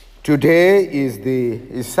Today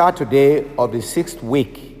is Saturday of the 6th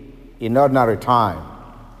week in ordinary time.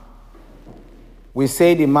 We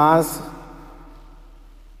say the Mass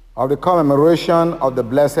of the commemoration of the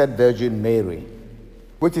Blessed Virgin Mary,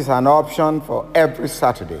 which is an option for every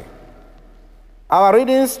Saturday. Our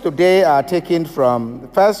readings today are taken from the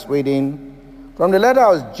first reading from the letter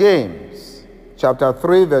of James, chapter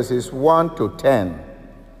 3, verses 1 to 10.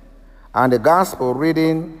 And the gospel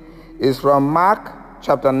reading is from Mark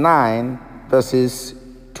chapter 9, verses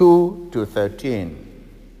 2 to 13.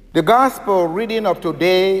 The gospel reading of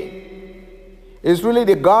today is really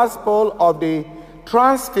the gospel of the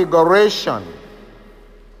transfiguration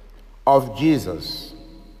of Jesus.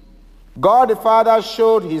 God the Father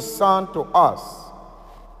showed his Son to us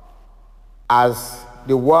as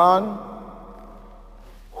the one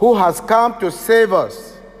who has come to save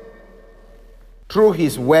us through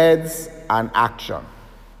his words and action.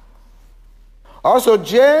 Also,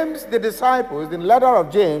 James, the disciples, in the letter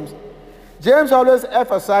of James, James always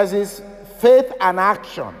emphasizes faith and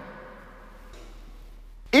action.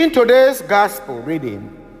 In today's gospel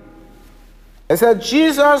reading, it said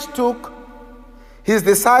Jesus took his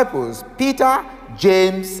disciples, Peter,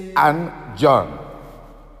 James, and John.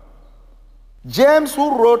 James,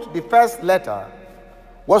 who wrote the first letter,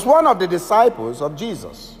 was one of the disciples of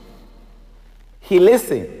Jesus. He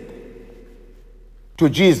listened to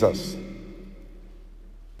Jesus.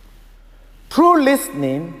 Through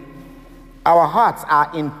listening, our hearts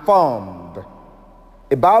are informed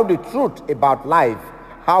about the truth about life,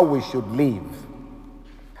 how we should live.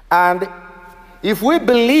 And if we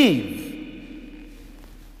believe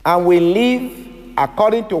and we live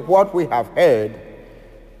according to what we have heard,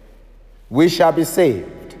 we shall be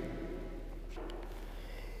saved.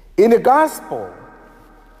 In the gospel,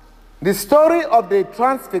 the story of the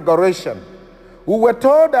transfiguration, we were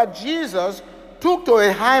told that Jesus took to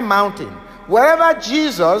a high mountain. Wherever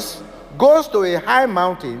Jesus goes to a high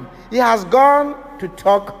mountain, he has gone to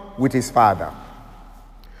talk with his Father,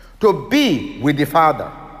 to be with the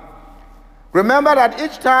Father. Remember that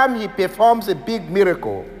each time he performs a big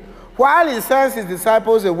miracle, while he sends his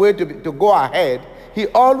disciples away to go ahead, he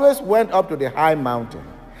always went up to the high mountain.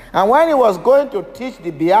 And when he was going to teach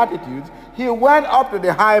the Beatitudes, he went up to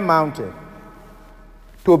the high mountain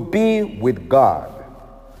to be with God.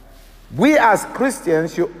 We as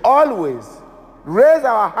Christians should always raise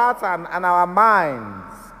our hearts and our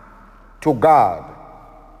minds to God.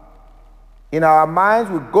 In our minds,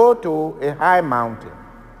 we go to a high mountain.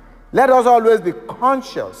 Let us always be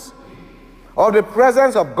conscious of the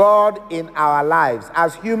presence of God in our lives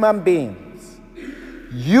as human beings.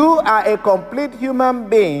 You are a complete human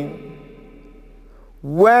being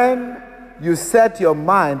when you set your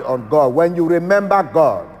mind on God, when you remember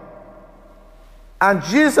God. And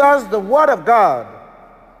Jesus, the Word of God,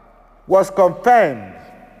 was confirmed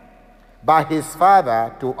by his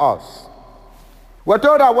Father to us. We're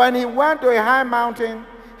told that when he went to a high mountain,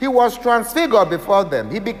 he was transfigured before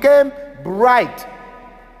them. He became bright,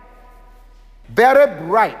 very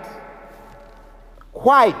bright,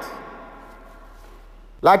 white,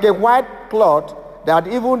 like a white cloth that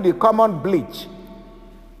even the common bleach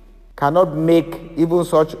cannot make even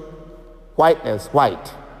such whiteness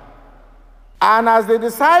white. And as the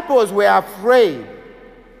disciples were afraid,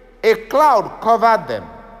 a cloud covered them.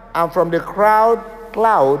 And from the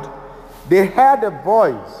cloud, they heard a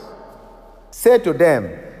voice say to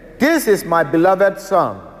them, "This is my beloved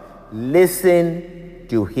Son. Listen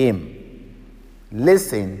to him."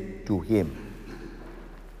 Listen to him.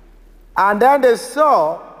 And then they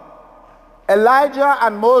saw Elijah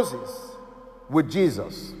and Moses with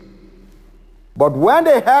Jesus. But when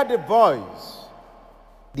they heard the voice,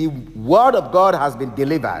 the word of God has been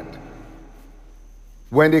delivered.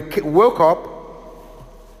 When they woke up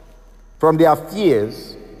from their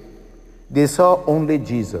fears, they saw only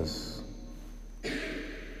Jesus.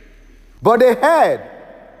 But they heard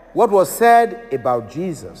what was said about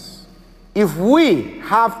Jesus. If we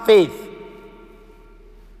have faith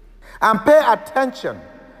and pay attention,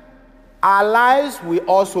 our lives will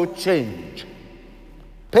also change.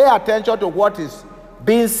 Pay attention to what is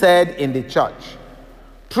being said in the church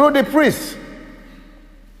through the priests,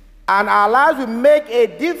 and our lives will make a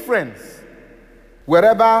difference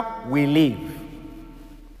wherever we live.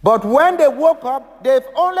 But when they woke up, they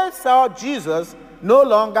only saw Jesus, no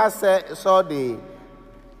longer saw the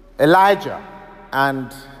Elijah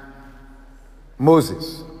and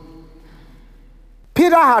Moses.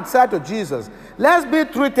 Peter had said to Jesus, "Let's be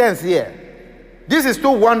 3 tents here. This is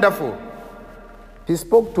too wonderful." He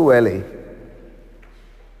spoke too early.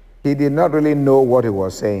 He did not really know what he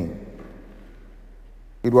was saying.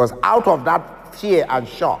 It was out of that fear and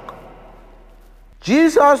shock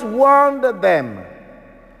Jesus warned them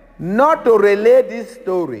not to relate this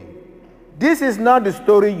story. This is not the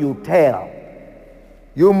story you tell.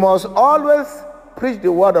 You must always preach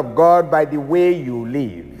the word of God by the way you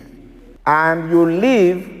live. And you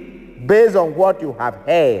live based on what you have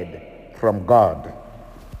heard from God.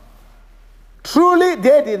 Truly,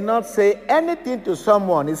 they did not say anything to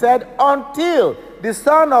someone. He said, until the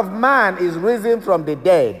Son of Man is risen from the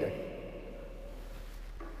dead.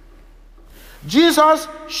 Jesus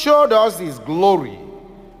showed us his glory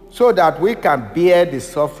so that we can bear the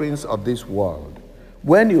sufferings of this world.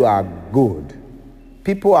 When you are good,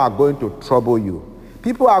 people are going to trouble you.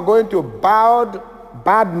 People are going to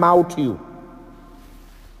badmouth you.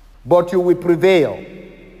 But you will prevail.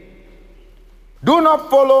 Do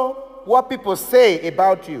not follow what people say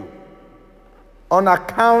about you on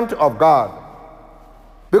account of God.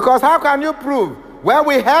 Because how can you prove? Well,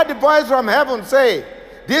 we heard the voice from heaven say,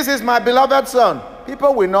 this is my beloved son.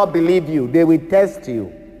 People will not believe you. They will test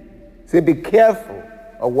you. Say, be careful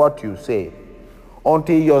of what you say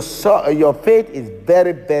until your faith is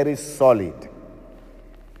very, very solid.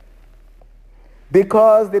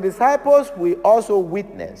 Because the disciples will also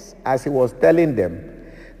witness, as he was telling them,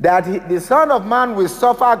 that the Son of Man will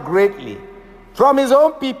suffer greatly from his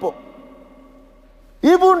own people.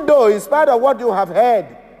 Even though, in spite of what you have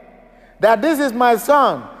heard, that this is my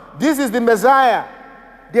son, this is the Messiah,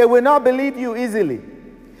 they will not believe you easily.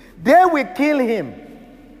 They will kill him.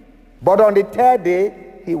 But on the third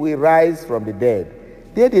day, he will rise from the dead.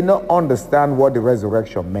 They did not understand what the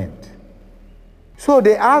resurrection meant. So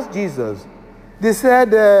they asked Jesus, they said,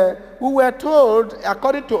 we were told,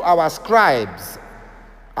 according to our scribes,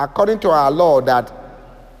 according to our law, that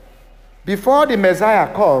before the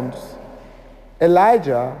Messiah comes,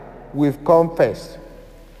 Elijah will come first.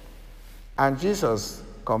 And Jesus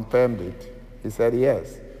confirmed it. He said,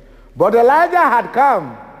 yes. But Elijah had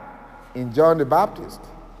come in John the Baptist.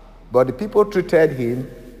 But the people treated him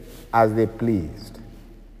as they pleased.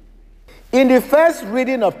 In the first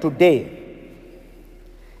reading of today,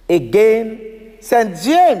 again, St.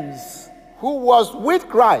 James, who was with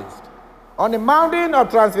Christ on the mountain of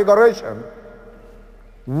transfiguration,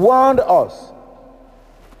 warned us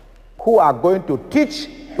who are going to teach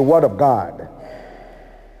the word of God.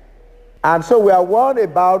 And so we are warned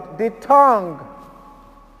about the tongue.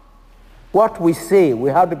 What we say, we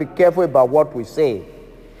have to be careful about what we say.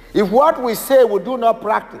 If what we say we do not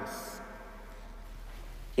practice,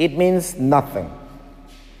 it means nothing.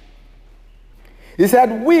 He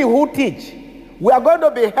said, we who teach, we are going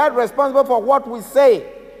to be held responsible for what we say.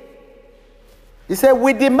 He said,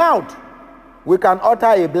 with the mouth, we can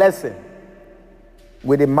utter a blessing.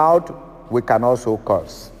 With the mouth, we can also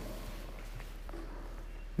curse.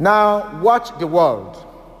 Now, watch the world.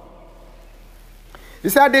 He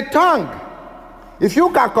said, the tongue, if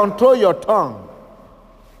you can control your tongue,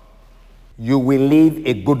 you will live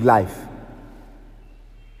a good life.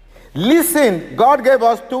 Listen, God gave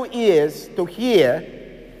us 2 ears to hear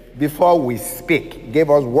before we speak. He gave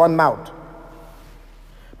us 1 mouth.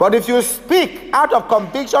 But if you speak out of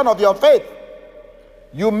conviction of your faith,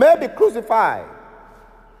 you may be crucified,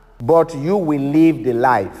 but you will live the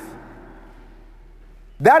life.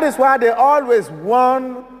 That is why they always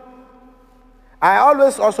warn. I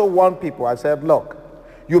always also warn people. I said, look,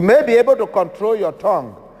 you may be able to control your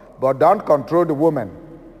tongue, but don't control the woman.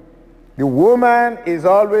 The woman is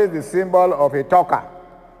always the symbol of a talker.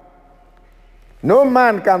 No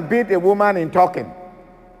man can beat a woman in talking.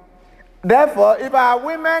 Therefore, if our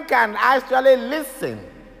women can actually listen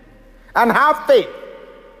and have faith,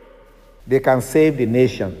 they can save the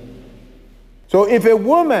nation. So if a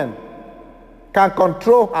woman can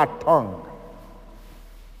control her tongue,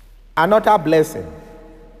 another blessing.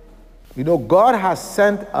 You know, God has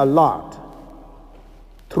sent a lot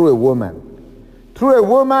through a woman. Through a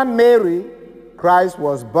woman, Mary, Christ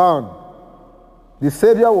was born. The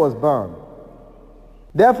Savior was born.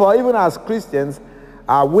 Therefore, even as Christians,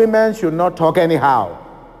 our women should not talk anyhow.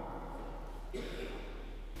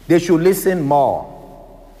 They should listen more.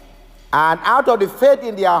 And out of the faith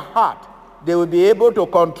in their heart, they will be able to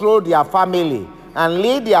control their family and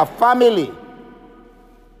lead their family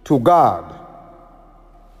to God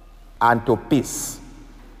and to peace.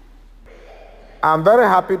 I'm very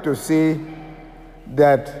happy to see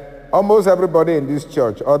that almost everybody in this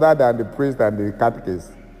church, other than the priest and the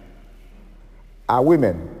catechist, are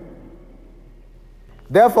women.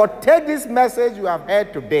 Therefore, take this message you have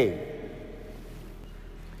heard today,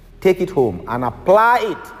 take it home and apply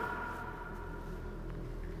it.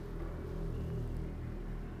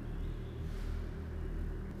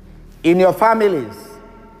 In your families,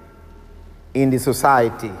 in the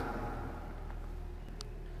society.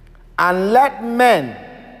 And let men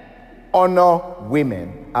honor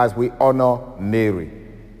women as we honor Mary,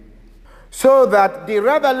 so that the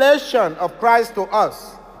revelation of Christ to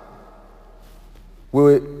us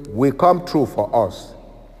will come true for us.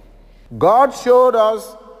 God showed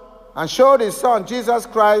us and showed his Son, Jesus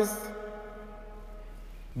Christ,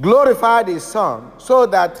 glorified his Son, so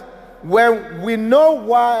that when we know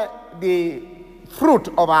why the fruit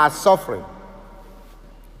of our suffering,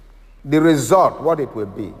 the result, what it will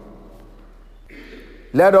be.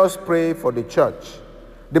 Let us pray for the church,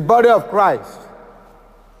 the body of Christ,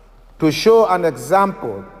 to show an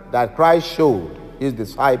example that Christ showed his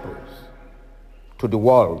disciples to the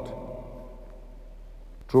world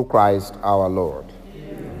through Christ our Lord.